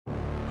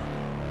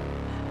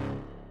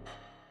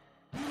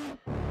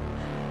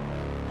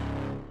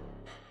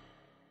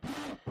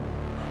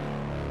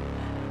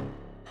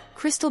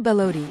Crystal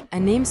Bellotti, a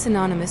name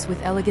synonymous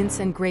with elegance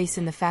and grace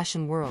in the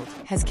fashion world,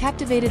 has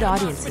captivated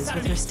audiences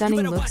with her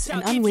stunning looks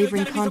and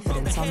unwavering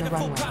confidence on the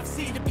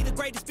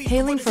runway.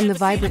 Hailing from the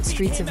vibrant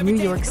streets of New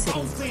York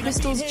City,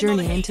 Crystal's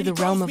journey into the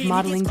realm of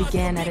modeling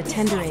began at a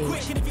tender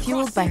age,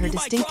 fueled by her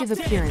distinctive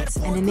appearance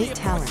and innate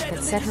talent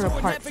that set her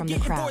apart from the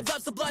crowd.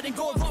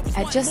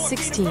 At just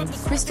 16,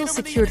 Crystal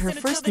secured her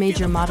first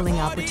major modeling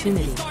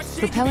opportunity,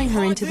 propelling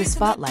her into the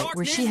spotlight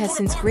where she has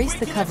since graced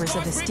the covers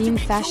of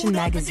esteemed fashion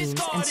magazines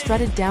and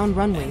strutted down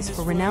runways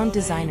for renowned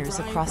designers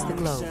across the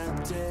globe.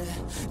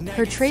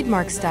 Her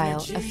trademark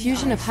style, a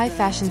fusion of high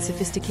fashion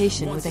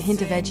sophistication with a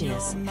hint of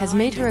edginess, has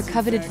made her a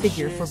coveted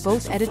figure for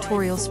both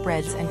editorial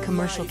spreads and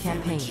commercial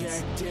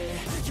campaigns.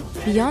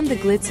 Beyond the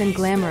glitz and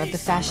glamour of the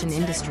fashion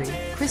industry,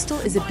 Crystal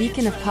is a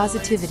beacon of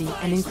positivity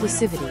and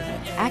inclusivity,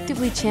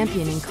 actively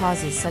championing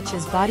causes such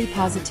as body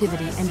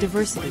positivity and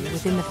diversity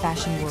within the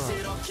fashion world.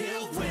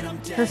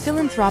 Her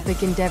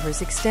philanthropic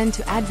endeavors extend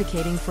to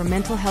advocating for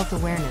mental health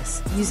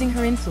awareness, using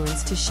her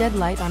influence to shed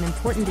light on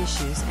important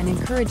issues and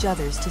encourage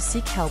others to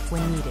seek help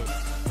when needed.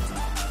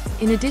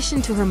 In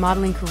addition to her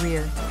modeling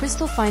career,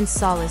 Crystal finds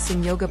solace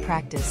in yoga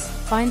practice,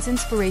 finds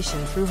inspiration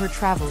through her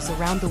travels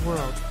around the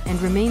world, and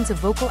remains a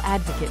vocal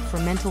advocate for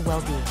mental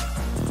well-being.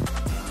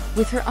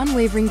 With her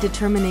unwavering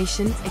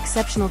determination,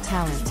 exceptional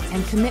talent,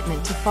 and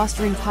commitment to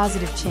fostering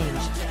positive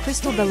change,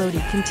 Crystal Bellotti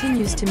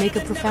continues to make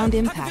a profound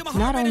impact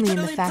not only in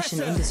the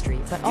fashion industry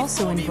but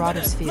also in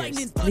broader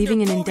spheres,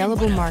 leaving an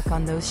indelible mark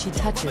on those she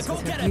touches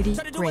with her beauty,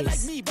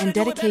 grace, and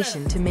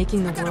dedication to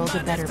making the world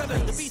a better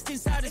place.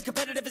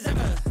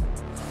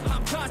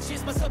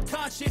 Conscious, my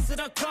subconscious,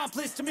 an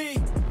accomplice to me.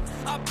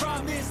 I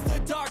promise the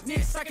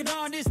darkness I can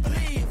honest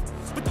believe,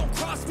 but don't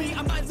cross me,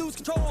 I might lose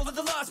control of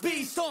the lost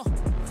beast.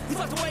 He's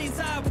locked away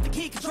inside with the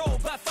key control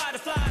by fight or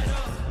flight.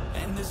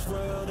 And this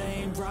world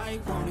ain't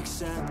right, won't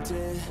accept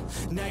it.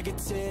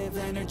 Negative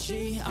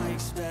energy, I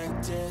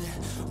expect it.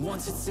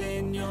 Once it's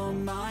in your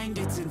mind,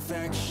 it's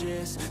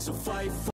infectious. So fight for